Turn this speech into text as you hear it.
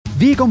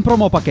Viikon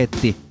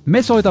promopaketti.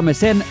 Me soitamme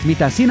sen,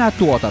 mitä sinä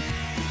tuotat.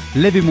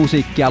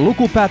 Levymusiikkia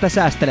lukupäätä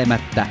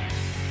säästelemättä.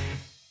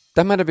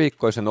 Tämän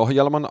viikkoisen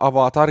ohjelman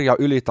avaa Tarja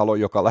Ylitalo,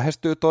 joka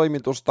lähestyy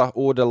toimitusta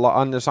uudella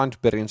Anne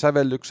Sandbergin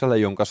sävellyksellä,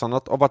 jonka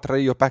sanat ovat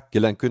Reijo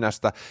Päkkilän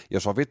kynästä ja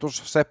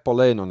sovitus Seppo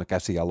Leinon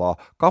käsialaa.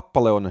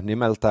 Kappale on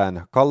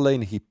nimeltään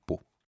Kallein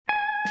hippu.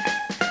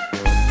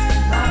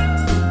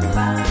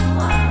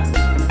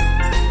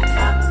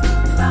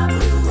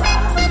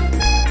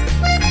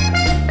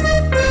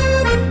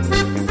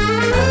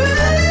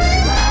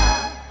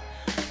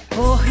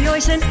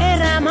 Pohjoisen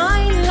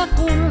erämailla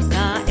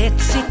kultaa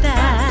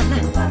etsitään.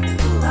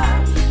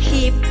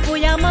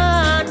 Hippuja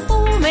maan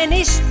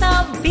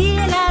uumenista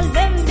vielä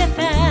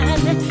löydetään.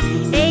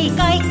 Ei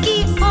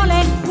kaikki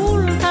ole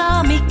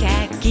kultaa,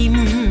 mikä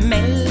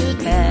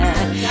kimmeltää.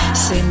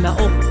 Sen mä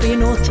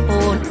oppinut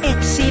oon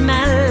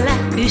etsimällä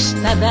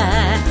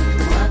ystävää.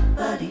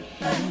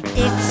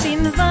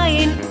 Etsin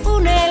vain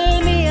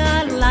unelmia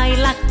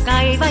lailla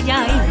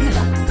kaivajain.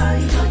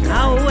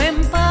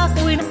 Kauempaa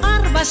kuin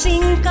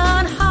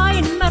arvasinkaan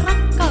hain mä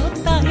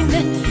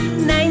rakkauttain.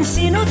 Näin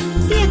sinut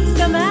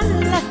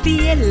tiettömällä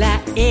tiellä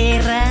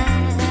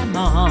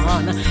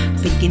erämaan.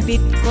 Pitkin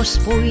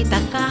pitkospuita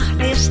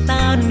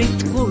kahdestaan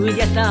nyt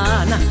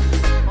kuljetaan.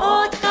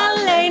 Oot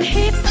kallein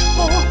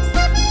hippu,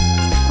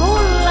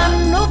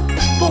 kullan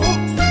nuppu.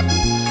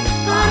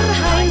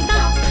 Parhainta,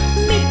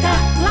 mitä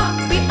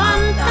Lappi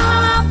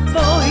antaa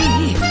voi.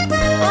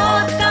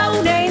 Oot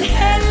kaunein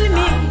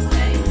helmi,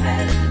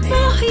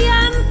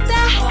 pohjan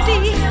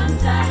tähti.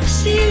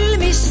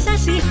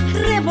 Silmissäsi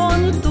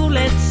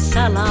revontulet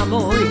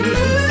salamoi.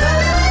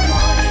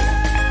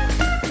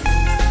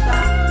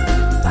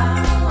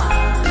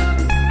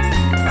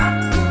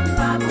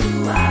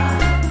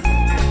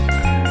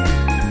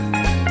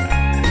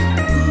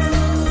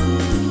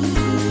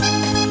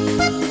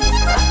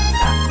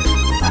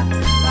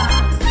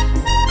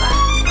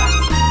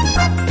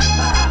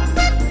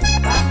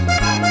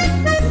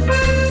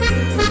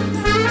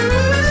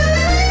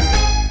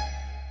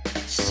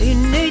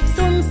 Synnyit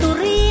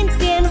tunturiin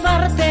tien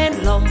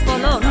varteen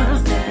lompolon.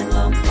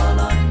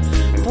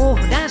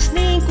 Puhdas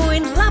niin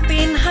kuin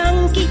Lapin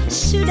hanki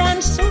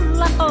sydän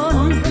sulla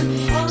on.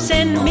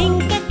 Sen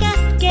minkä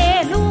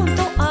kätkee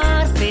luuntu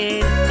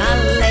aarteen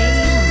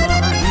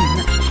kalleimman.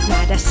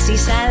 Nähdä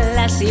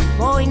sisälläsi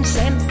voin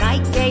sen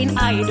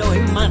kaikkein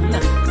aidoimman.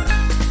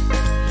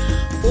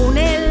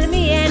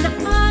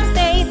 Unelmien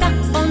aarteita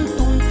on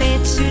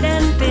tunteet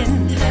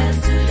sydänten.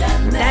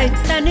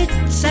 Täyttänyt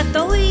sä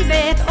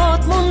toiveet,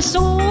 oot mun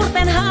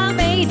suurten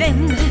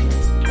haaveiden.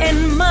 En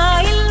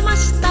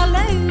maailmasta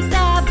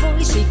löytää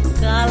voisi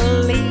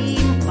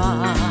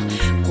kalliimpaa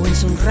kuin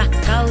sun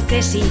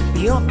rakkautesi,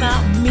 joka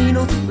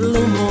minut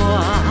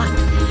lumoaa.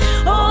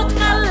 Oot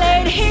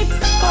kallein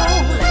hippu,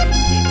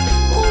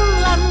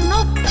 kullan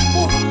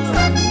noppu.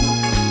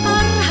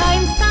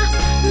 Parhainta,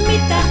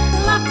 mitä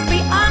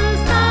Lappi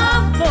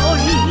antaa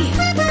voi.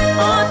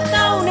 Oot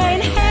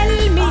kaunein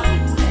helmi,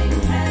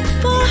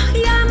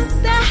 pohjan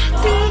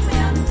tähti.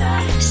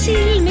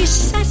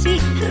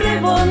 Silmissäsi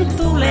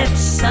revontulet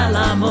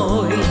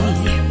salamoi.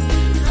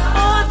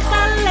 Oot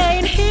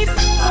kallein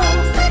hippu,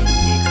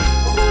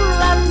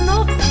 kullan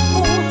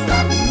nuppu.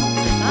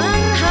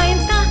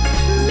 Parhainta,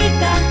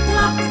 mitä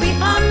Lappi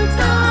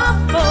antaa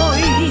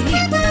voi.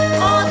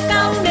 Oot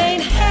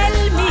kaunein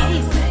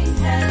helmi,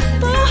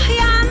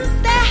 pohjan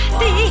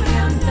tähti.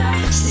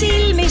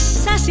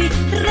 Silmissäsi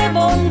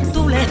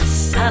revontulet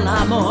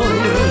salamoi.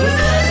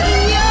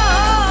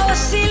 Joo,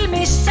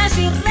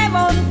 silmissäsi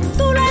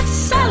revontulet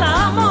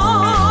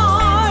salamoi.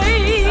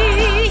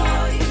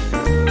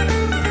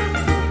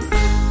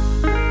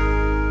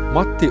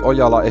 Matti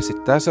Ojala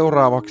esittää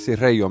seuraavaksi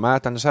Reijo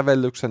Määtän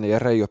sävellyksen ja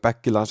Reijo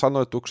Päkkilän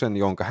sanoituksen,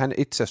 jonka hän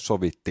itse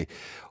sovitti.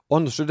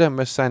 On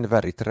sydämessäin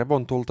värit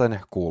revontulten,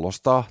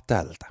 kuulostaa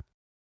tältä.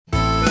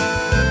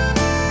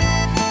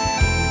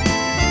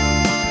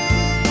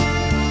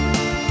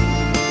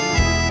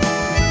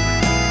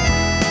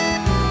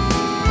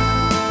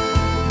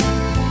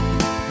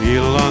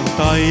 Illan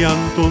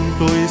taian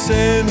tuntui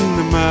sen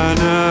mä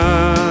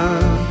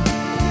näen.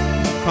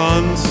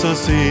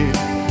 Kanssasi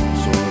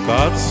sun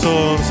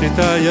katsoon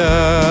sitä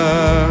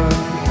jään.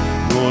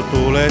 Nuo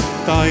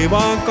tulet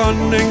taivaan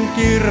kannen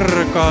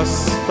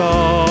kirkastaa.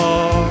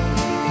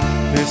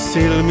 Ne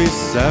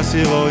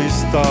silmissäsi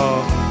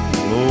loistaa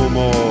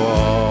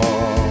lumoaa.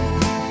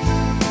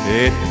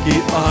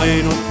 Hetki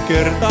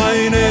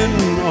ainutkertainen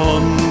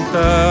on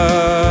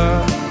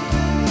tää.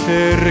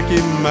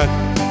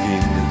 Herkimmätkin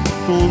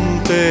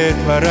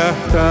tunteet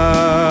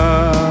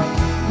värähtää.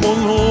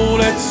 Mun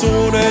huulet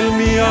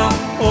suunnelmia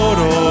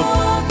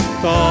odottaa.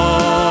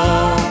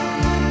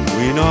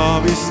 Kuin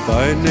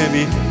aavistaen ne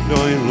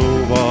vihdoin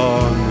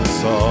luvan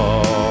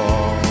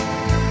saa.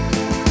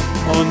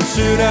 On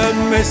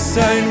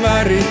sydämessäin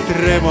värit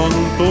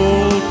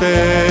revontulten.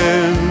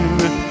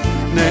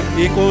 Ne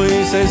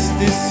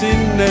ikuisesti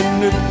sinne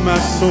nyt mä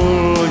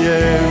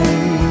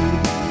suljen.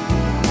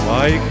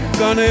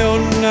 Vaikka ne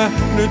on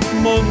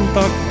nähnyt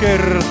monta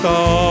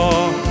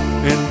kertaa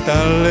en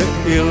tälle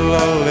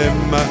illalle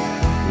mä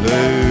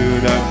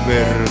löydä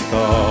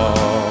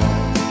vertaa.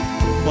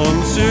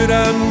 On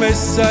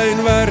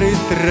sydämessäin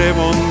värit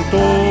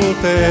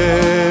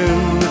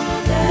revontulteen,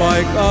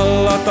 vaik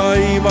alla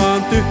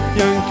taivaan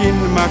tyhjänkin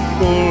mä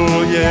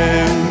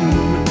kuljen.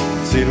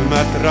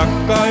 Silmät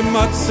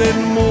rakkaimmat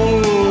sen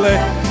mulle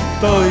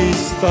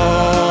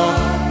toistaa,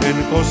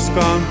 en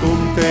koskaan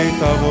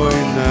tunteita voi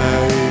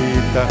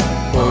näitä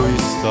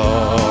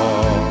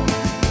poistaa.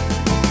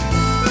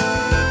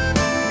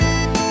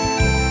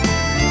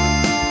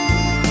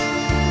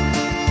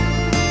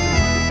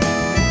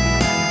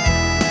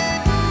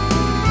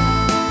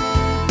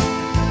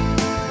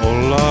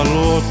 Ollaan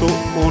luotu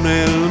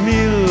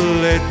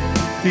unelmille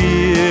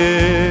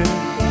tie,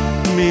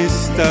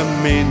 mistä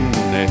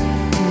minne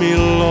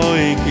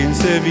milloinkin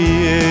se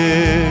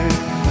vie.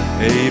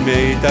 Ei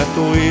meitä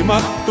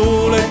tuimat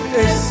tuulet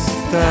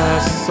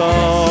estää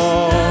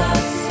saa,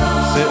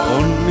 se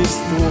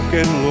onnistuu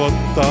ken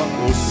luottaa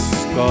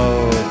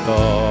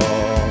uskaltaa.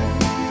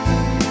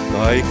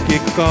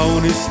 Kaikki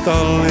kaunis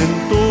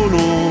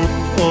tallentunut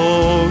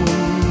on,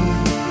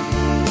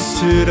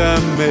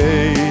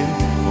 sydämein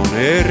on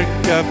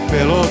herkkä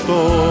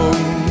peloton.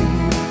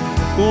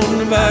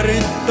 Kun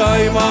värit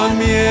taivaan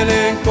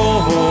mieleen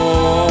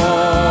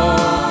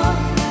kohoaa,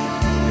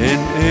 en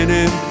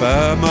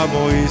enempää mä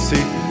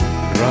voisi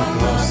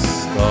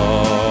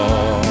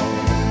rakastaa.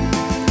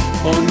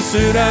 On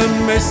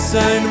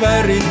sydämessäin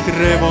värit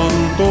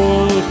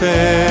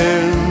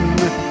revontulteen,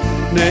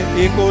 ne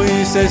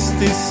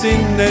ikuisesti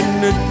sinne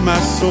nyt mä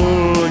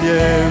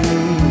suljen.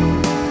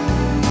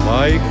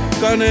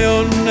 Vaikka ne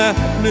on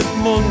nähnyt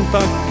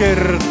monta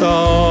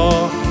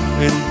kertaa,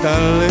 en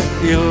tälle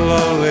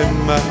illalle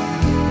mä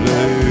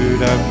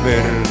löydä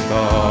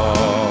vertaa.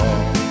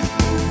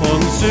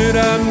 On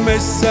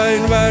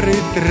sydämessäin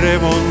värit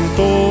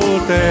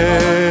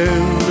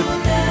revontulteen,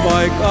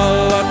 vaik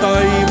alla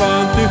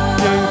taivaan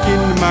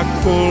tyhjänkin mä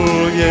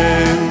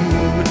kuljen.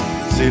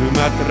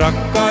 Silmät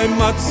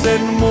rakkaimmat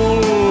sen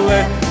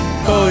mulle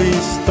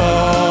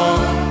toistaa,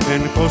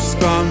 en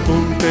koskaan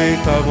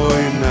tunteita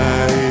voi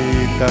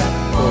näitä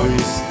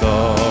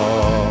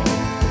poistaa.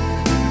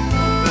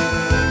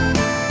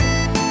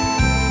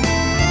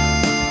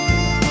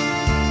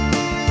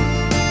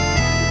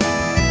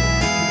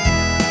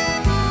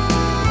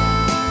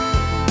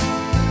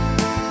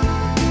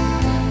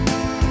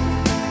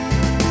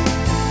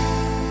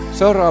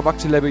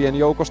 Seuraavaksi levyjen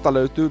joukosta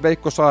löytyy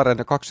Veikko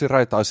Saaren 2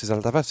 raitaa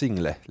sisältävä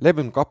single.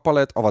 Levyn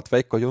kappaleet ovat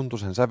Veikko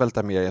Juntusen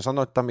säveltämiä ja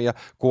sanoittamia.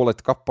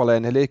 Kuulet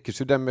kappaleen Leikki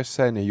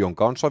sydämessäin,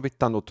 jonka on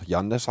sovittanut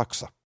Janne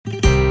Saksa.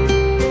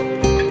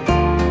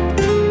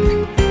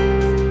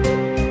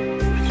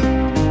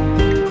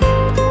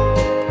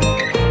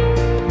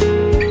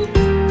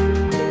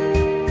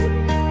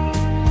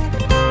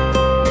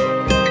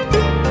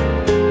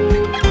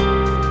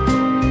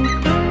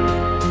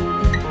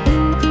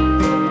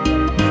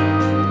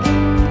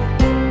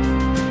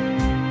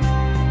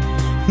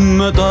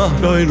 Mä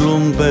tahdoin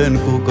lumpeen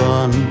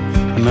kukaan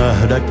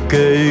nähdä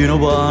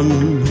keinuvan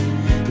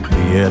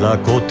vielä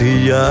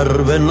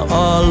kotijärven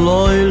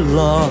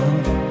aalloilla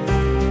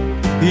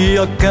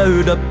ja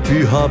käydä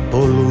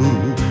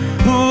pyhäpolun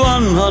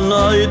vanhan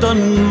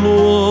aitan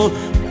luo,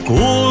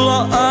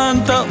 kuulla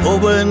ääntä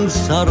oven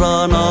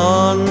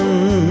saranan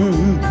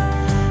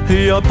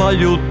ja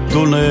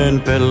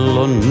pajuttuneen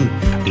pellon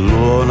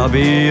luona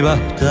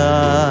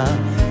viivähtää.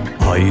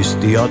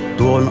 Haistia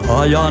tuon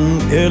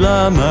ajan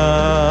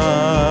elämää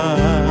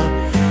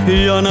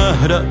ja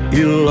nähdä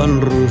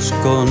illan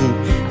ruskon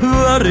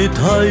värit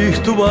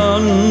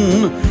haihtuvan,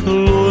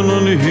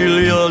 luonnon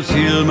hiljaa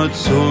silmät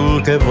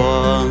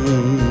sulkevan.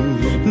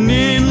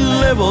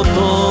 Niin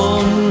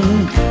levoton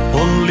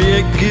on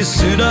liekki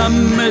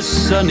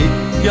sydämessäni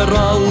ja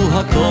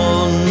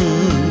rauhaton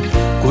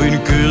kuin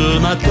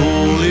kylmä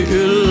tuuli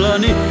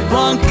ylläni,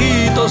 vaan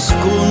kiitos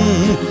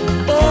kun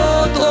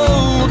oot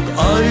ollut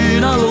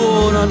aina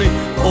luonani,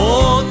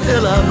 oot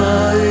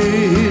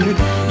elämäin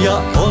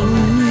ja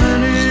onneni.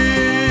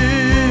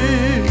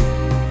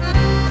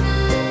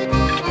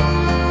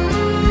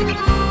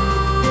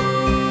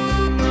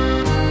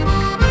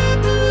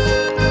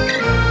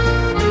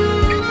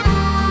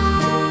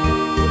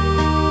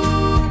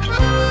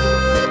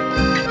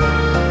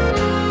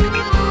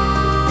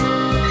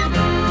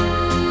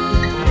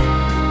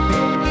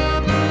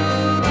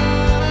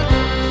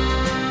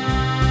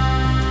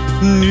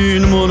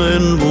 Niin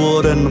monen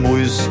vuoden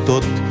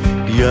muistot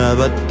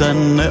jäävät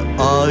tänne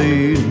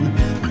ain,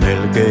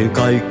 melkein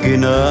kaikki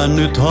näen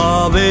nyt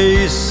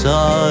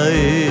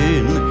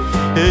haaveissain.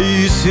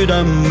 Ei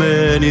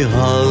sydämeeni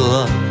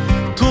halla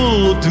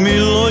tullut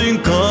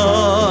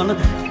milloinkaan,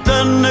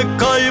 tänne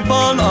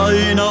kaipaan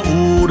aina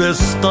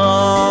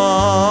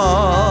uudestaan.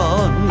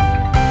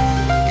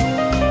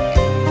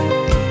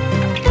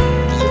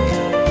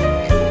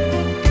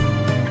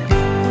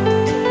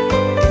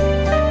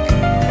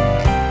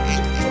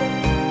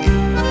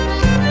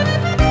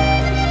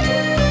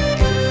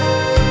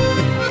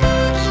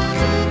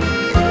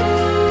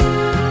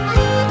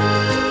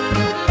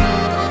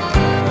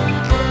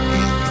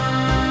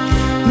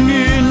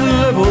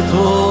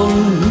 levoton.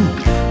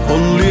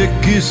 On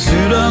liekki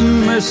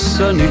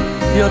sydämessäni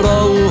ja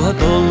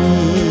rauhaton.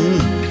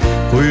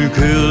 Kuin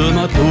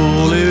kylmä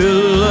tuuli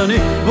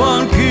ylläni,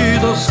 vaan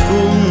kiitos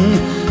kun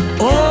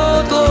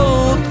oot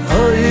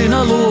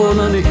aina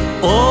luonani,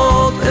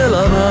 oot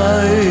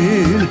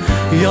elämäin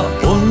ja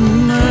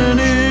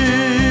onneni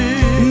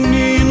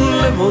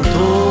niin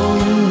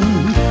levoton.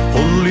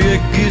 On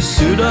liekki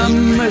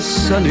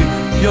sydämessäni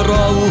ja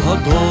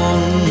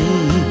rauhaton.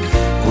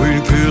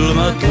 Kuin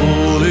kylmä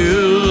tuuli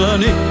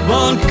ylläni,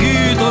 vaan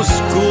kiitos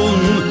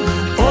kun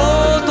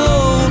oot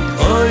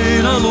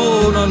aina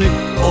luonani,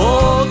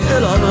 oot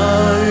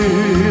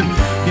elämäin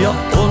ja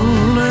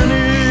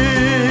onneni.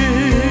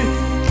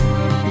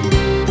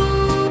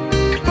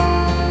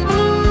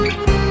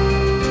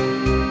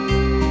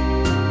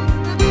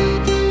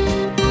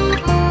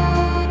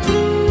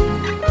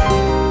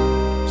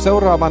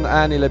 Seuraavan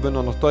äänilevyn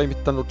on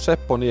toimittanut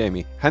Seppo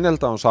Niemi.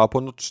 Häneltä on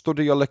saapunut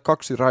studiolle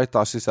 2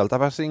 raitaa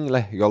sisältävä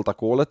single, jolta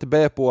kuulet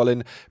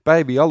B-puolin.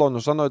 Päivi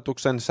Jalon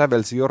sanoituksen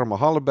sävelsi Jorma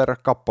Hallberg.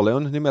 Kappale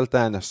on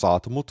nimeltään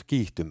Saat mut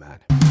kiihtymään.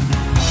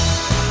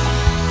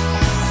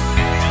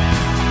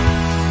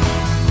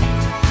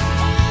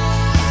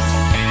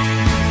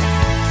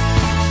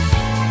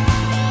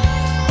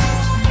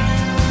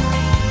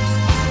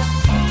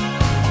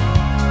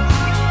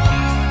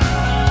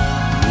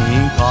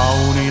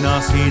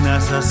 Kauniina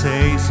sinänsä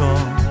seison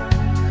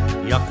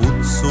ja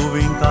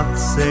kutsuvin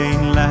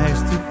katsein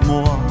lähestyt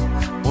mua.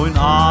 Voin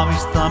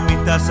aavistaa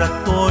mitä sä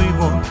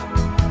toivot.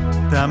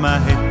 Tämä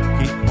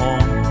hetki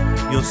on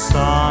jo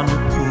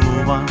saanut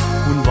luvan,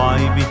 kun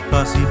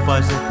vaivikkasi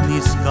paiset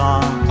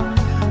niskaan.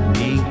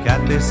 Niin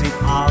kätesi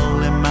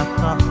alle mä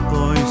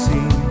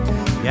tahtoisin,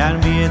 jään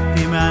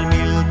miettimään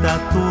miltä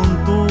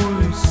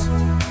tuntuis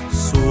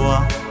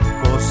sua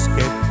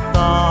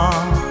koskettaa.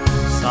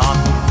 Saat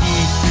mut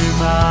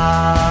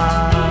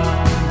kiihtymään,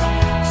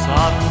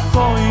 saat mut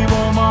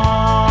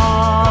toivomaan,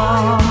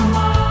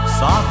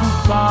 saat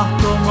mut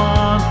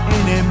tahtomaan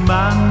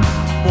enemmän,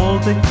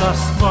 polte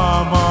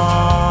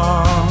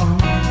kasvamaan.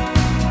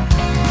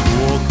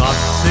 Tuo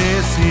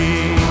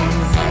katseesi,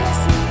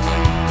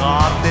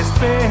 kaartes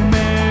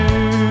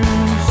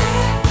pehmeys,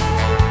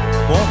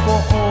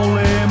 koko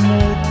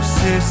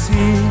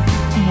olemuksesi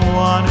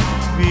mua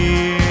nyt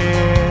vie.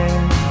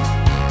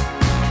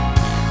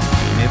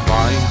 Me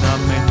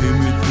vaihdamme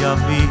hymyt ja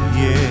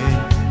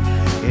vihjeet,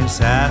 en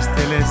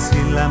säästele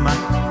sillä mä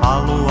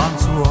haluan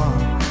sua.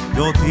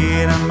 Jo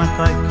tiedän mä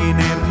kaikki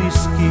ne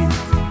riskit,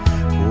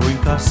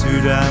 kuinka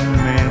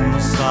sydämen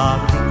saa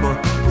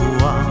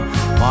rikottua.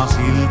 Mä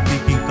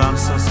siltikin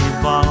kanssasi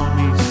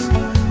valmis,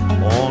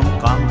 oon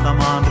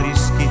kantamaan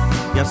riskit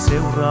ja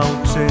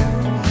seuraukset.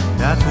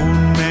 Tää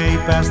tunne ei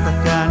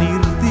päästäkään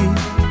irti,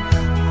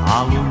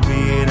 halun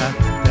viedä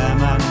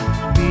tämän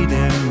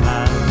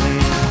pidemmälle.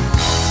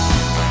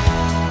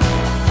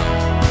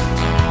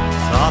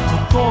 Saat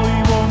mut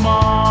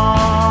toivomaan,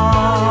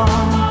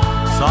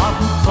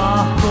 saat mut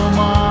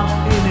tahtomaan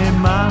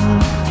enemmän,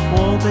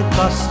 polte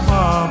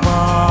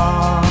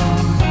kasvavaan.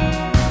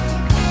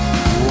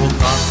 Tuo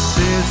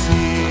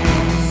katseesi,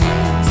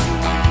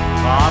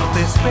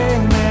 kaartes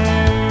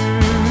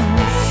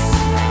pehmeys,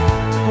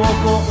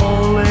 koko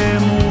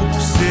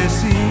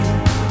olemuksesi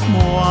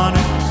mua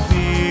nyt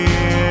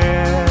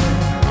vie.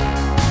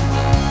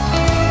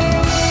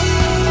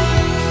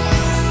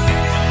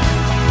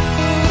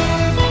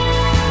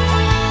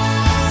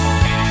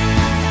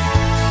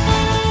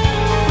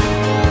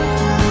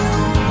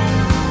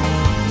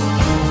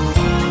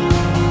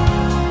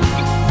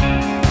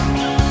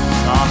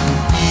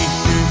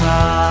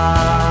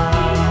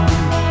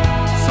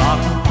 Saat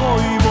mut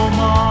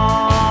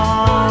toivomaan,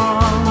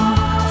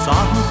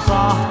 saat mut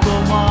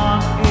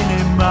tahtomaan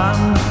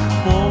enemmän,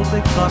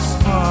 polte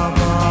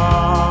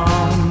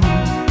kasvavaan.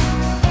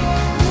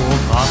 Tuo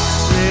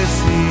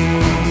katseesi,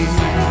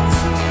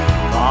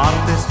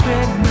 kaartes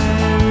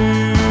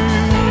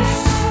pehmeys,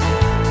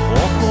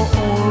 koko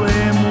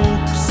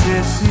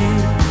olemuksesi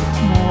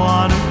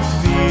mua nyt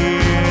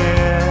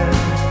vie.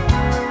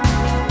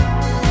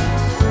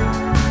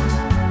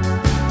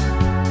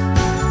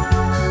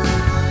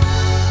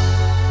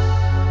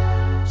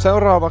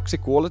 Seuraavaksi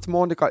kuulet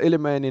Monika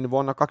Ilmenin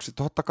vuonna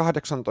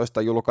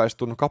 2018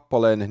 julkaistun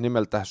kappaleen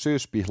nimeltä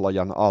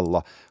Syyspihlajan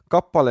alla.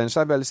 Kappaleen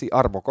sävelsi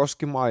Arvo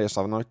Koskimaa ja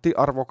sanoitti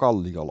Arvo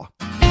Kalliola.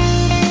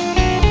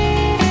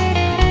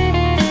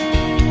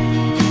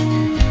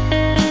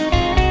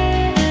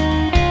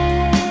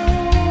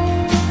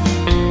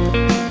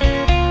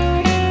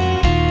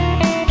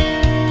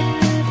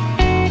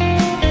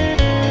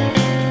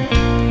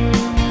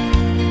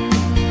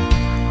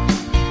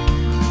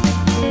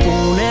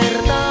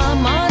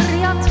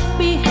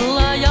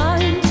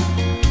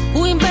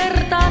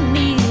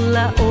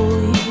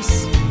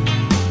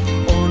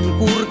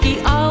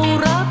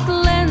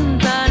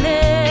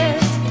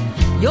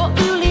 Yo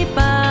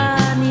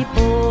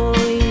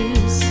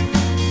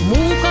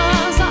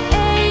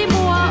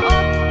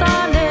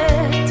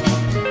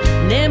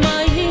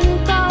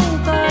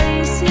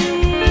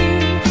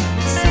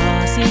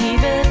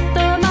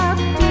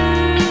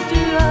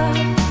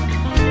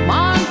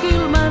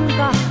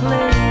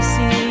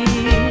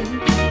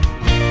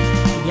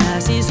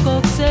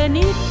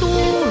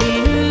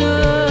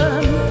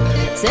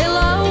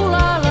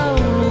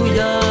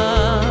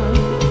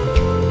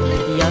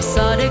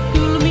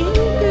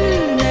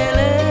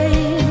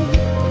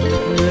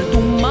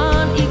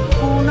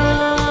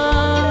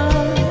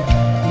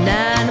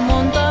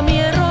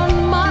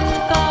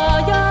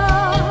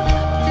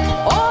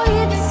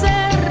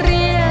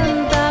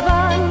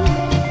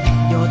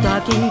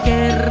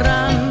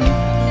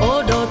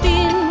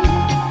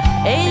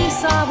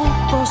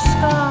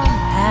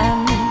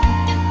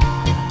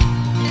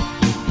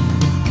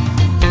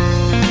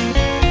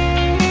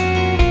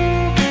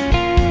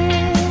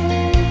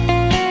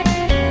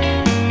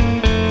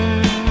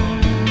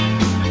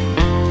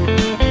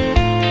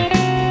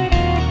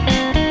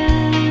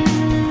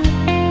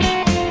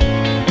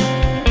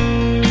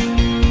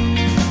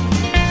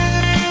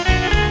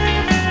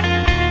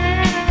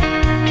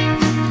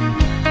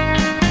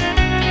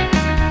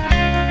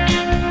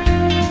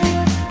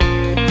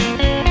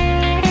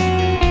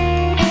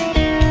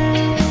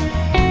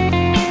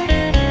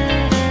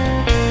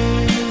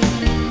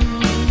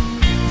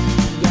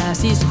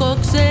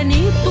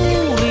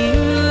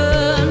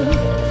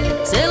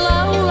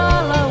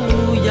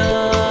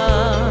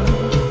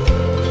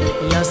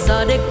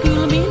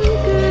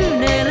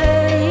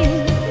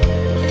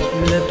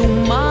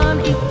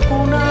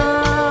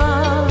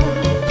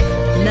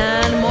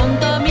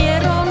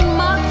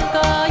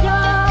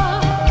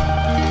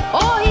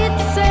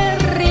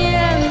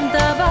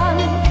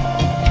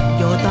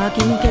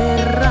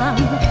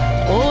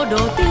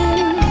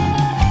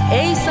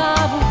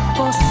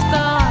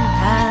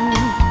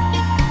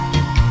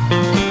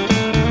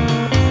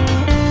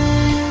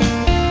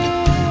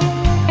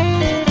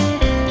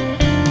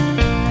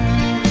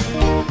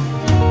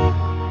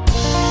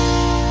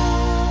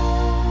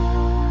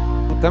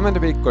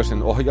Tämän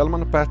viikkoisen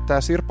ohjelman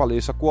päättää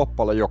Sirpa-Liisa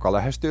Kuoppala, joka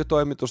lähestyy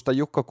toimitusta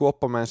Jukka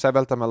Kuoppamäen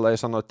säveltämällä ja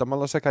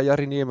sanoittamalla sekä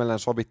Jari Niemelän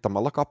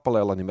sovittamalla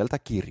kappaleella nimeltä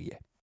Kirje.